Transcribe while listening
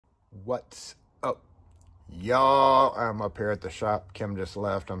What's up, y'all? I'm up here at the shop. Kim just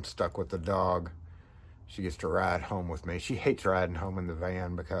left. I'm stuck with the dog. She gets to ride home with me. She hates riding home in the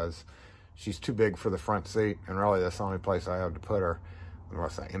van because she's too big for the front seat, and really that's the only place I have to put her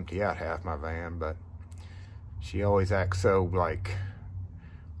unless I empty out half my van. But she always acts so like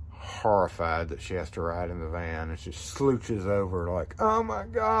horrified that she has to ride in the van, and she slouches over like, oh my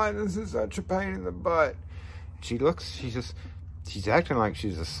god, this is such a pain in the butt. She's acting like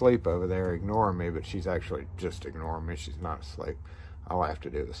she's asleep over there ignoring me, but she's actually just ignoring me. She's not asleep. All I have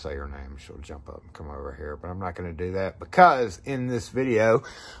to do is say her name. She'll jump up and come over here, but I'm not going to do that because in this video,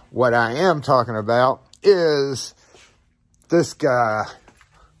 what I am talking about is this guy.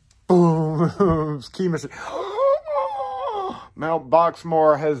 Boom. Key missing. Mount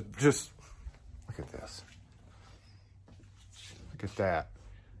Boxmore has just, look at this. Look at that.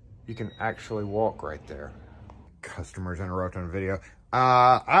 You can actually walk right there. Customers interrupting the video.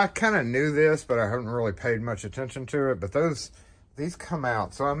 I kind of knew this, but I haven't really paid much attention to it. But these come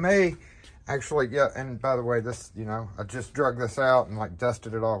out, so I may actually, yeah. And by the way, this, you know, I just drug this out and like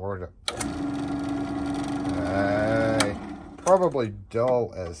dusted it all. Probably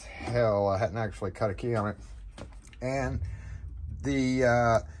dull as hell. I hadn't actually cut a key on it, and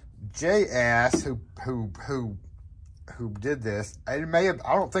the J-ass who did this, it may have,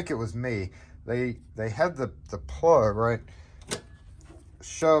 I don't think it was me. They had the plug, right,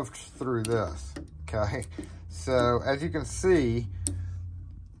 shoved through this, okay? So, as you can see,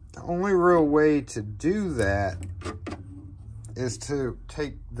 the only real way to do that is to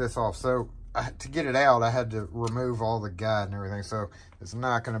take this off. So, to get it out, I had to remove all the guide and everything. So, it's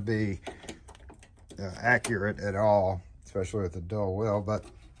not going to be accurate at all, especially with the dull wheel. But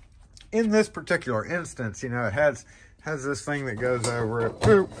in this particular instance, you know, it has this thing that goes over it.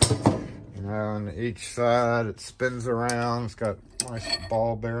 Boop. You know, on each side, it spins around. It's got a nice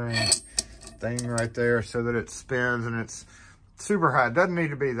ball bearing thing right there so that it spins, and it's super high. It doesn't need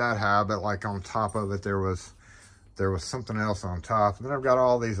to be that high, but like on top of it, there was something else on top. And then I've got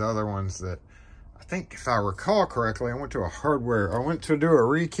all these other ones that I think, if I recall correctly, I went to do a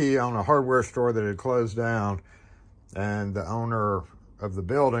rekey on a hardware store that had closed down, and the owner of the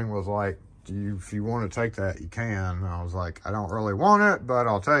building was like, if you want to take that, you can. And I was like, I don't really want it, but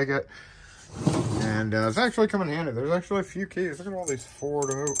I'll take it. And it's actually coming in handy. There's actually a few keys. Look at all these Ford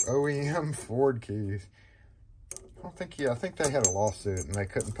OEM Ford keys. I think they had a lawsuit and they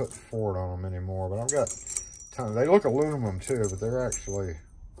couldn't put Ford on them anymore. But I've got tons. They look aluminum too, but they're actually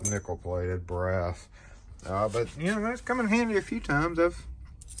nickel plated brass. But you know, it's come in handy a few times. I've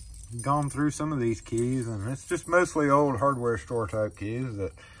gone through some of these keys, and it's just mostly old hardware store type keys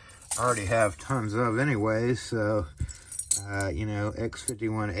that I already have tons of anyway. So you know,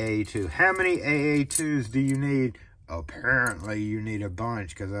 X51A2. How many AA2s do you need? Apparently you need a bunch,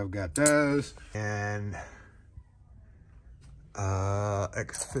 because I've got those. And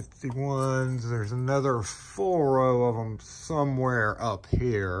X51s, there's another full row of them somewhere up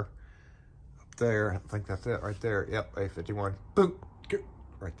here. Up there, I think that's it right there. Yep, A51. Boom,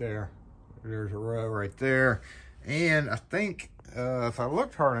 right there. There's a row right there. And I think if I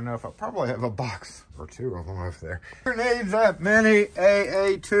looked hard enough, I probably have a box or two of them over there. Who needs that many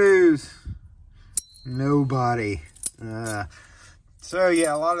AA2s? Nobody. So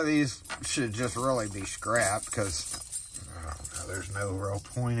yeah, a lot of these should just really be scrapped, because I don't know, there's no real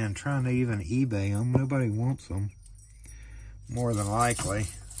point in trying to even eBay them. Nobody wants them, more than likely.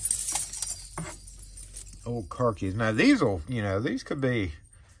 Old car keys. Now these will, you know, these could be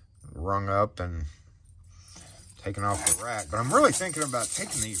rung up and taken off the rack, but I'm really thinking about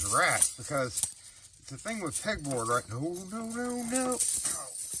taking these racks, because it's the thing with pegboard, right? No. Oh, okay,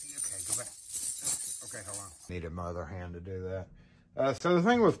 go back. Okay, hold on. Needed my other hand to do that. So the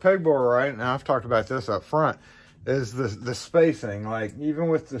thing with pegboard, right, now I've talked about this up front, is the spacing. Like, even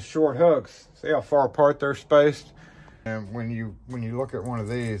with the short hooks, see how far apart they're spaced? And when you look at one of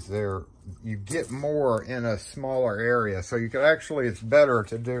these, you get more in a smaller area. So you could actually, it's better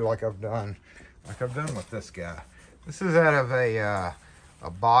to do like I've done with this guy. This is out of a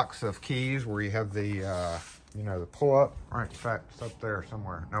box of keys where you have the, you know, the pull up. Right, in fact, it's up there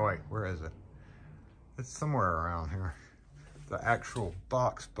somewhere. No, wait, where is it? It's somewhere around here. The actual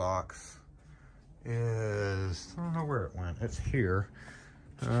box is, I don't know where it went. It's here.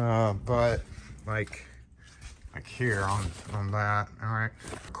 But like here on that, all right.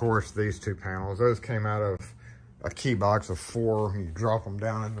 Of course, these two panels, those came out of a key box of 4. You drop them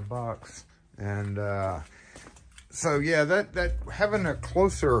down in the box. And so yeah, that having a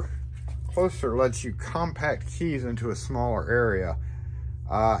closer lets you compact keys into a smaller area.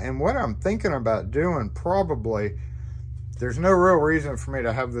 And what I'm thinking about doing probably there's no real reason for me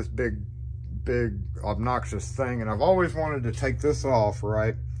to have this big obnoxious thing. And I've always wanted to take this off,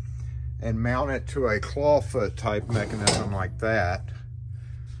 right, and mount it to a clawfoot type mechanism like that,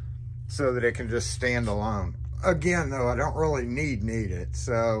 so that it can just stand alone. Again, though, I don't really need it.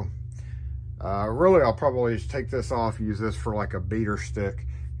 So really, I'll probably just take this off, use this for like a beater stick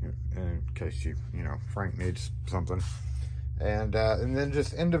in case you know, Frank needs something. And then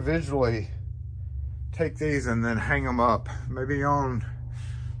just individually take these and then hang them up, maybe on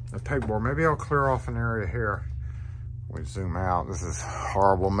a pegboard. Maybe I'll clear off an area here. We zoom out. This is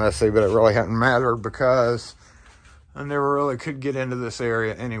horrible, messy, but it really hadn't mattered because I never really could get into this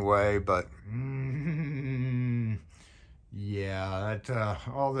area anyway. But yeah, that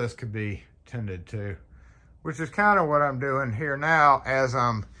all this could be tended to, which is kind of what I'm doing here now as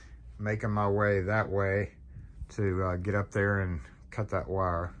I'm making my way that way to get up there and cut that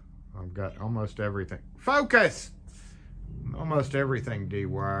wire. I've got almost everything. Focus! Almost everything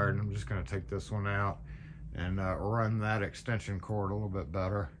dewired. I'm just going to take this one out and run that extension cord a little bit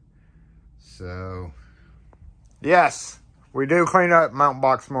better. So, yes, we do clean up mount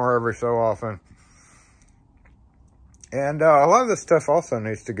box more every so often. And a lot of this stuff also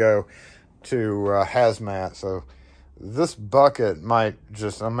needs to go to hazmat. So this bucket I might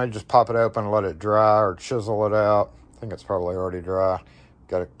just pop it open and let it dry or chisel it out. I think it's probably already dry.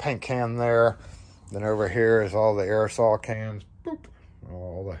 Got a paint can there. Then over here is all the aerosol cans. Boop.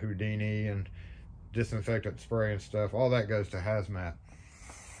 All the Houdini and disinfectant spray and stuff. All that goes to hazmat.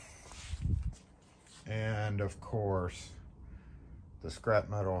 And of course, the scrap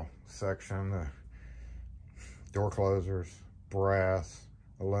metal section, the door closers, brass,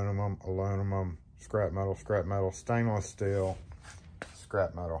 aluminum, scrap metal, stainless steel,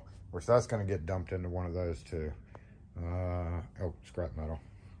 scrap metal, which that's going to get dumped into one of those too. Scrap metal,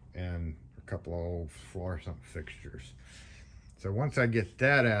 and a couple of old fluorescent fixtures. So once I get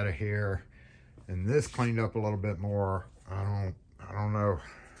that out of here and this cleaned up a little bit more, I don't know.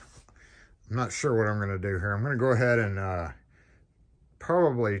 I'm not sure what I'm going to do here. I'm going to go ahead and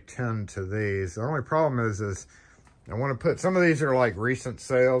probably tend to these. The only problem is I want to put, some of these are like recent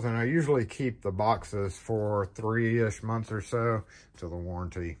sales, and I usually keep the boxes for 3-ish months or so till the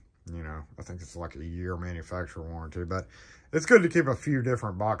warranty. You know, I think it's like a year manufacturer warranty, but it's good to keep a few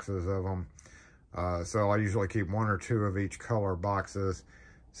different boxes of them. So I usually keep 1 or 2 of each color boxes,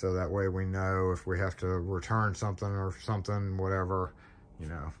 so that way we know if we have to return something or something, whatever. You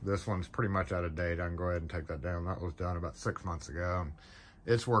know, this one's pretty much out of date. I can go ahead and take that down. That was done about 6 months ago.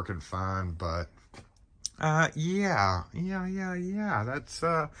 It's working fine, but yeah. That's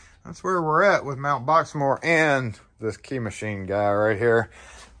where we're at with Mount Boxmore and this key machine guy right here.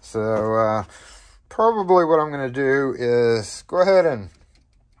 So probably what I'm going to do is go ahead and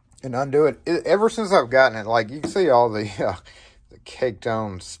undo it. Ever since I've gotten it, like you can see all the caked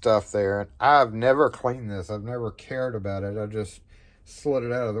on stuff there. I've never cleaned this. I've never cared about it. I just slid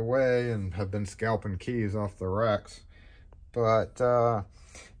it out of the way and have been scalping keys off the racks. But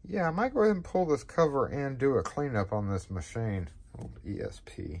yeah, I might go ahead and pull this cover and do a cleanup on this machine. Old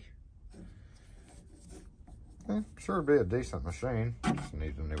ESP. Sure it'd be a decent machine. Just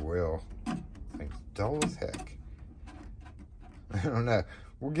needs a new wheel. Thing's dull as heck. I don't know.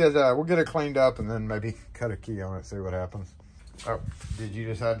 We'll get it cleaned up and then maybe cut a key on it, see what happens. Oh, did you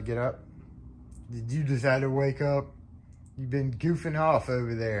decide to get up? Did you decide to wake up? You've been goofing off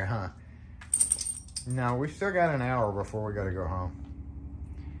over there, huh? No, we still got an hour before we gotta go home.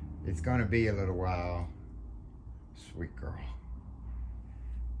 It's gonna be a little while. Sweet girl.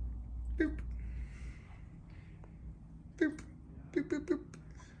 Boop. Boop, boop, boop, boop.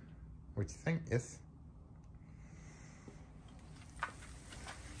 What you think, is?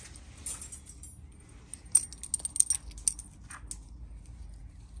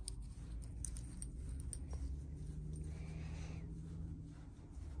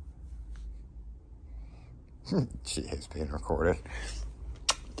 She is being recorded.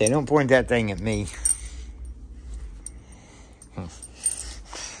 They don't point that thing at me.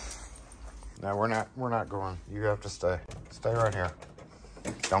 No, we're not going. You have to stay. Stay right here.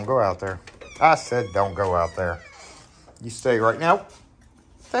 Don't go out there. I said don't go out there. You stay right now. What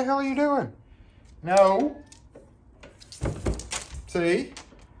the hell are you doing? No. See?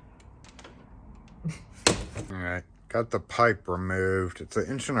 All right. Got the pipe removed. It's 1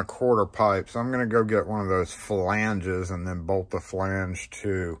 1/4 inch pipe. So I'm going to go get one of those flanges and then bolt the flange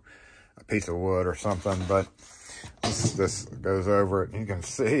to a piece of wood or something. But this goes over it. You can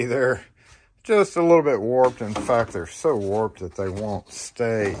see they're just a little bit warped. In fact, they're so warped that they won't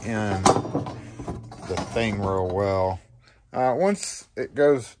stay in the thing real well. Once it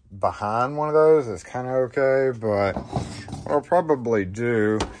goes behind one of those is kind of okay, but what I'll probably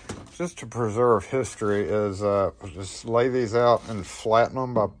do, just to preserve history, is just lay these out and flatten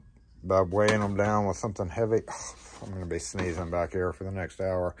them by weighing them down with something heavy. Oh, I'm going to be sneezing back here for the next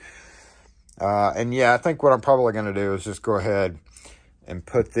hour. And yeah, I think what I'm probably going to do is just go ahead and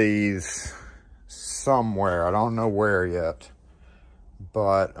put these somewhere. I don't know where yet,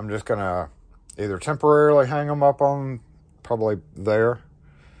 but I'm just going to either temporarily hang them up on probably there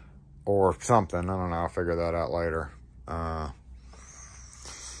or something. I don't know. I'll figure that out later. Yeah,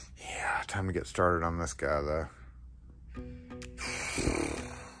 time to get started on this guy though.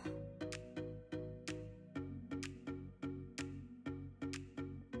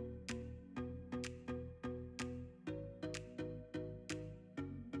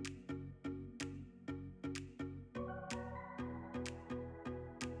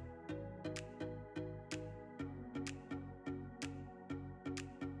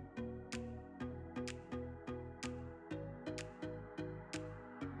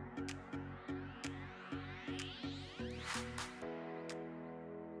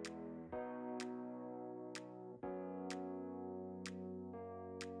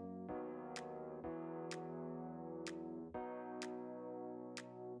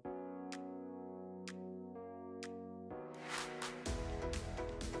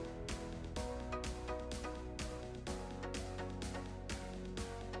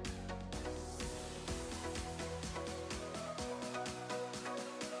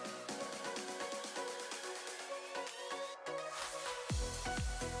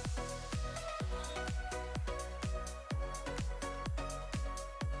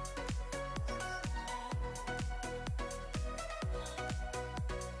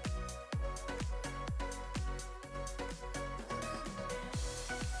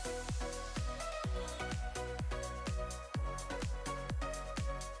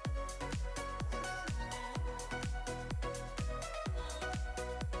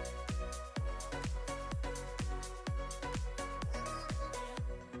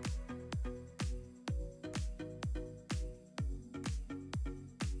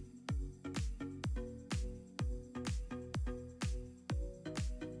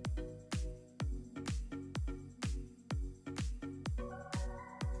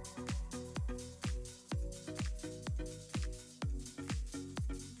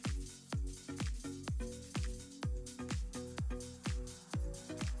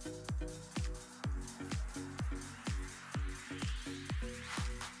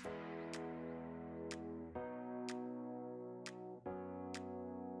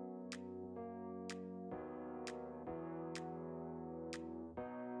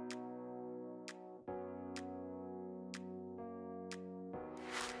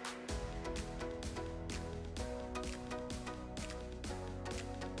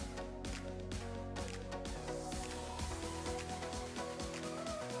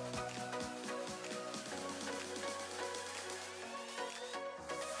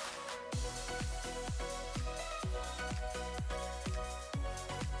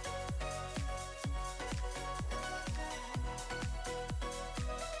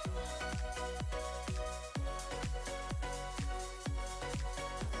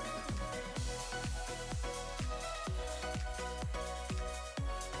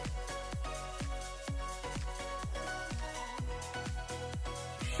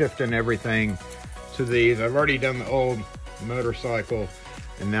 Shifting everything to these. I've already done the old motorcycle,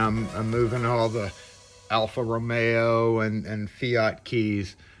 and now I'm moving all the Alfa Romeo and Fiat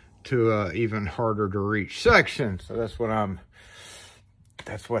keys to even harder to reach section. So that's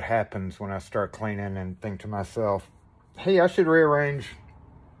what happens when I start cleaning and think to myself, hey, I should rearrange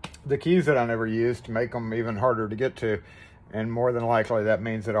the keys that I never used to make them even harder to get to. And more than likely that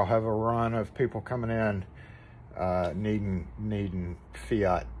means that I'll have a run of people coming in needing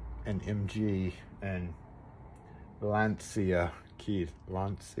Fiat and MG and Lancia keys.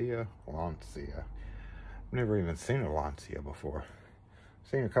 Lancia. I've never even seen a Lancia before. I've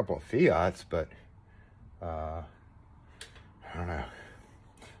seen a couple of Fiats, but I don't know.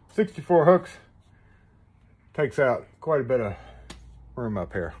 64 hooks takes out quite a bit of room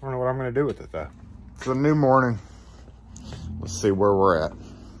up here. I don't know what I'm going to do with it though. It's a new morning. Let's see where we're at.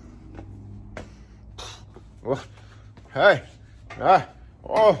 Well, hey,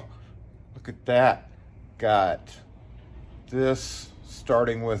 oh, look at that. Got this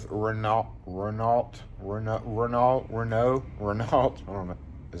starting with Renault. I don't know.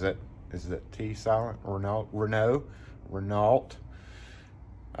 Is that T silent? Renault.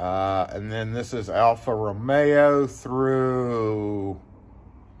 And then this is Alfa Romeo through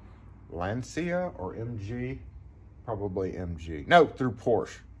Lancia or MG. Probably MG. No, through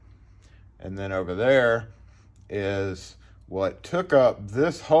Porsche. And then over there is what took up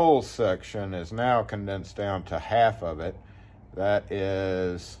this whole section is now condensed down to half of it. That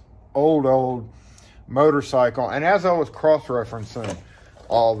is old motorcycle. And as I was cross-referencing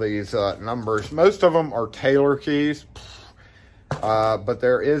all these numbers, most of them are Taylor keys, but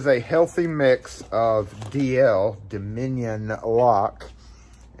there is a healthy mix of DL, Dominion lock,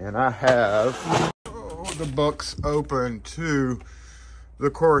 and I have the books open to the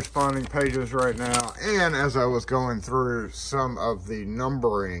corresponding pages right now. And as I was going through some of the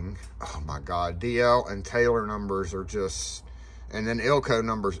numbering, oh my God, DL and Taylor numbers are just, and then Ilco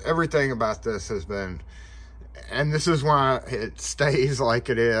numbers, everything about this has been, and this is why it stays like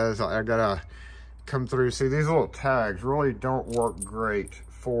it is. I gotta come through. See, these little tags really don't work great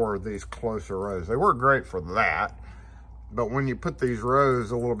for these closer rows. They work great for that, but when you put these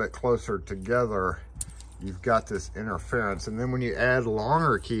rows a little bit closer together, you've got this interference. And then when you add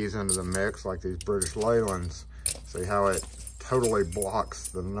longer keys into the mix, like these British Leylands, see how it totally blocks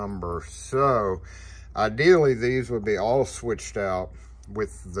the number. So ideally, these would be all switched out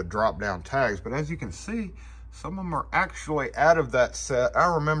with the drop-down tags. But as you can see, some of them are actually out of that set.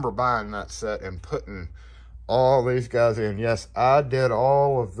 I remember buying that set and putting all these guys in. Yes, I did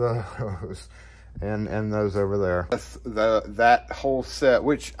all of those. And those over there. That whole set,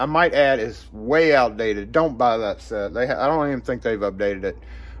 which I might add is way outdated. Don't buy that set. I don't even think they've updated it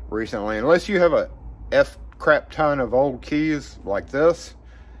recently. Unless you have a crap ton of old keys like this,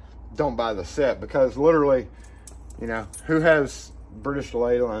 don't buy the set, because literally, you know, who has British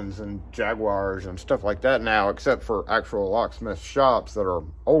Leylands and Jaguars and stuff like that now, except for actual locksmith shops that are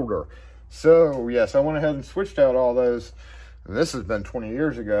older. So yes, I went ahead and switched out all those, and this has been 20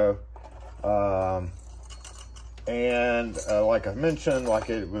 years ago. Like I mentioned, like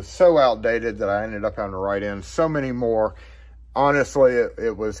it was so outdated that I ended up having to write in so many more. Honestly,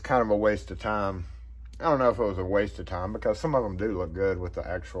 it was kind of a waste of time. I don't know if it was a waste of time, because some of them do look good with the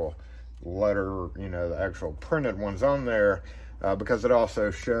actual letter, you know, the actual printed ones on there, because it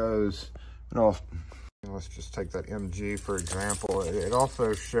also shows, you know, let's just take that MG for example. It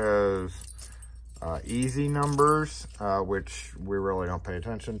also shows easy numbers, which we really don't pay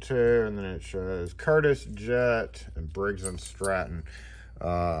attention to, and then it shows Curtis, Jet, and Briggs and Stratton,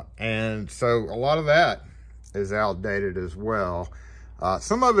 and so a lot of that is outdated as well.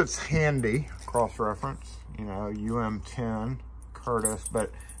 Some of it's handy cross-reference, you know, UM10 Curtis,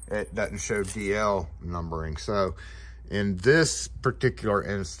 but it doesn't show DL numbering. So in this particular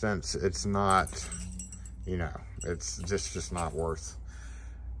instance, it's not, you know, it's just not worth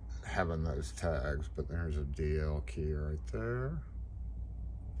having those tags. But there's a DL key right there.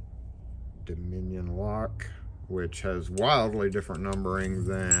 Dominion lock, which has wildly different numbering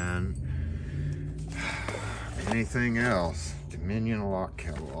than anything else. Dominion lock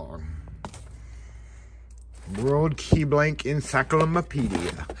catalog. World Key Blank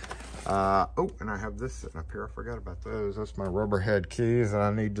Encyclopedia. Oh, and I have this sitting up here. I forgot about those. That's my rubberhead keys that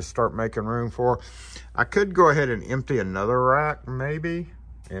I need to start making room for. I could go ahead and empty another rack maybe,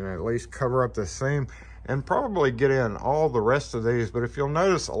 and at least cover up the seam, and probably get in all the rest of these. But if you'll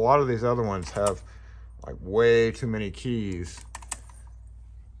notice, a lot of these other ones have like way too many keys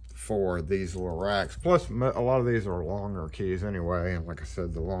for these little racks. Plus, a lot of these are longer keys anyway, and like I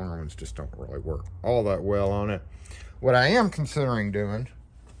said, the longer ones just don't really work all that well on it. What I am considering doing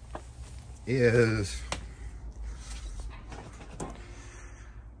is,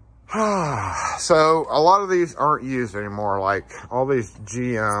 so a lot of these aren't used anymore, like all these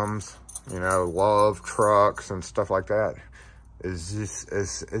GMs, you know, Love trucks and stuff like that. Isuzu,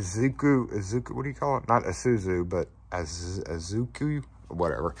 what do you call it? Not Isuzu, but Isuzu,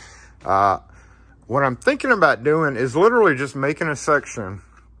 whatever. What I'm thinking about doing is literally just making a section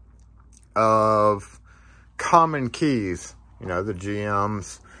of common keys, you know, the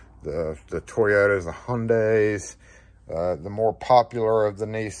GMs, the Toyotas, the Hyundais, the more popular of the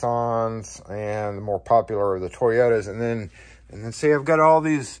Nissans, and the more popular of the Toyotas. And then see, I've got all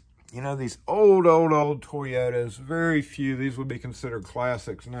these, you know, these old Toyotas, very few. These would be considered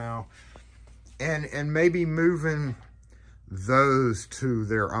classics now. And maybe moving those to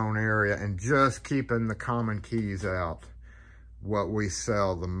their own area and just keeping the common keys out, what we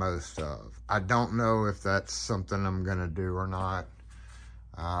sell the most of. I don't know if that's something I'm gonna do or not,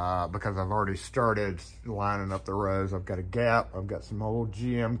 because I've already started lining up the rows. I've got a Gap, I've got some old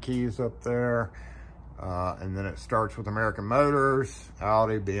GM keys up there, and then it starts with American Motors,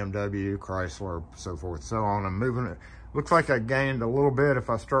 Audi, BMW, Chrysler, so forth, so on. I'm moving it. Looks like I gained a little bit. If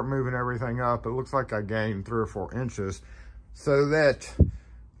I start moving everything up, it looks like I gained 3 or 4 inches, so that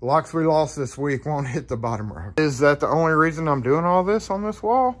locks we lost this week won't hit the bottom row. Is that the only reason I'm doing all this on this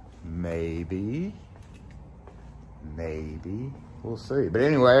wall? maybe. We'll see. But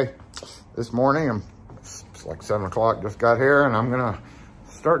anyway, this morning, it's like 7 o'clock, just got here, and I'm gonna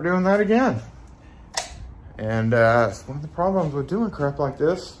start doing that again. And it's one of the problems with doing crap like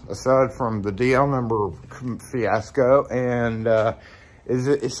this, aside from the DL number fiasco, and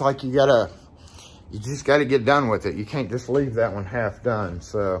it's like you just gotta get done with it. You can't just leave that one half done.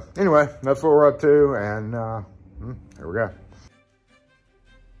 So anyway, that's what we're up to, and here we go.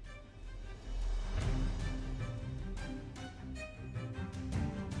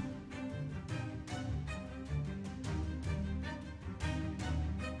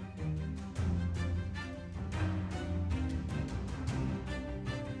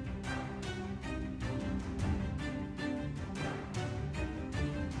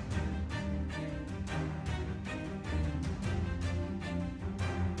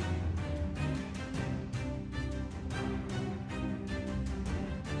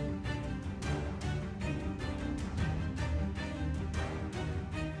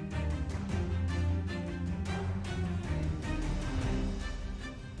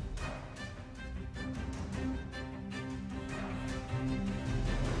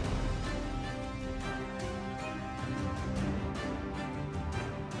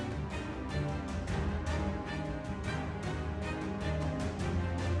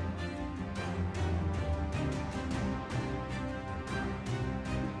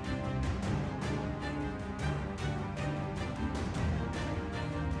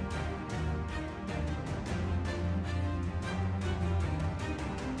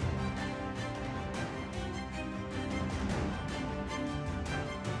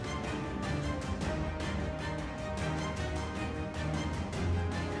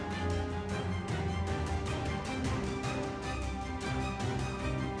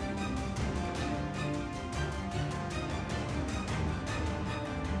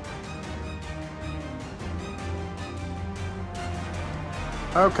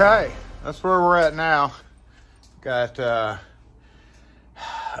 Okay, that's where we're at now. I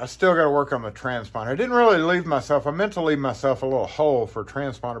still got to work on the transponder. I didn't really leave myself, I meant to leave myself a little hole for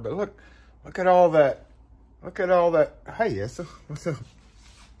transponder, but look at all that. Look at all that. Hey, Issa, what's up?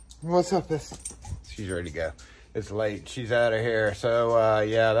 What's up, Issa? She's ready to go. It's late, she's out of here. So,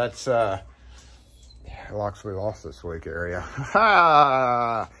 yeah, that's, locks we lost this week area.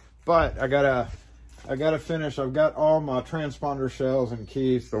 But I gotta finish. I've got all my transponder shells and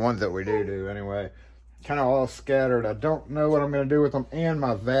keys, the ones that we do anyway, kind of all scattered. I don't know what I'm going to do with them, and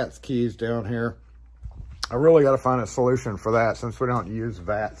my VATS keys down here. I really got to find a solution for that since we don't use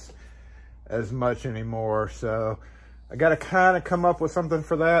VATS as much anymore. So I got to kind of come up with something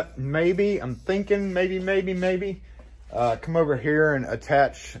for that. Maybe, I'm thinking maybe come over here and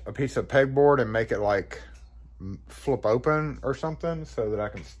attach a piece of pegboard and make it like flip open or something so that I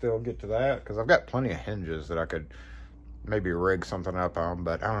can still get to that, because I've got plenty of hinges that I could maybe rig something up on,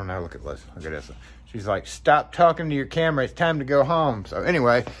 but I don't know. Look at this. She's like, stop talking to your camera, it's time to go home. So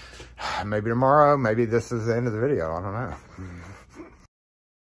anyway, maybe tomorrow, maybe this is the end of the video, I don't know.